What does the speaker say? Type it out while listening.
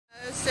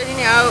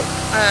Sitting out,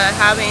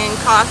 having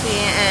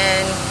coffee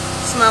and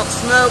smelled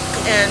smoke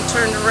and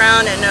turned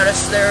around and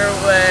noticed there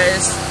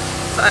was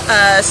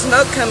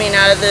smoke coming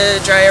out of the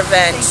dryer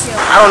vent.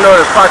 I don't know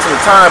the approximate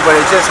time, but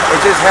it just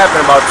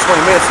happened about 20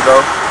 minutes ago.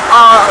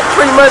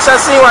 Pretty much I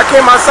seen when I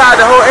came outside,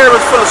 the whole area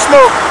was full of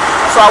smoke.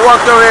 So I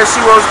walked over there to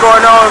see what was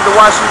going on. The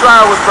washer and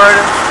dryer was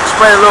burning.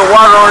 Sprayed a little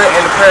water on it,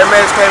 and the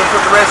paramedics came and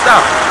put the rest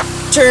out.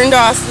 Turned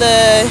off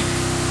the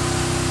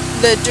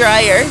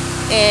dryer,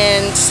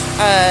 and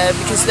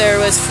because there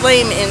was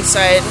flame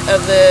inside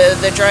of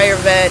the dryer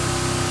vent,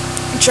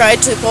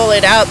 tried to pull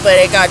it out, but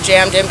it got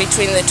jammed in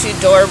between the two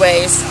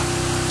doorways.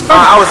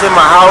 I was in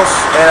my house,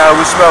 and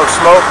we smelled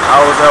smoke.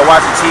 I was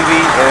watching TV,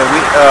 and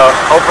we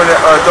opened the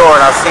door,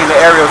 and I seen the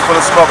area was full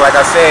of smoke, like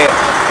I said,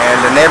 and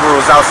the neighbor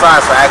was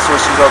outside, so I asked her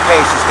if she was okay.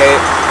 She said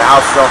the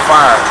house was on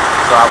fire.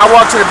 So I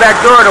walked to the back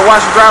door, the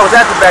washer dryer was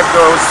at the back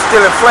door. It was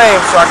still in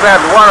flames, so I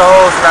grabbed the water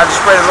hose, and I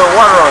just sprayed a little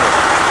water on it.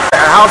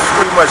 The house was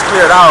pretty much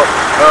cleared out.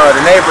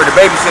 The neighbor, the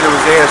babysitter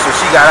was there, so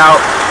she got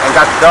out and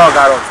got the dog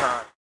out on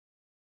time.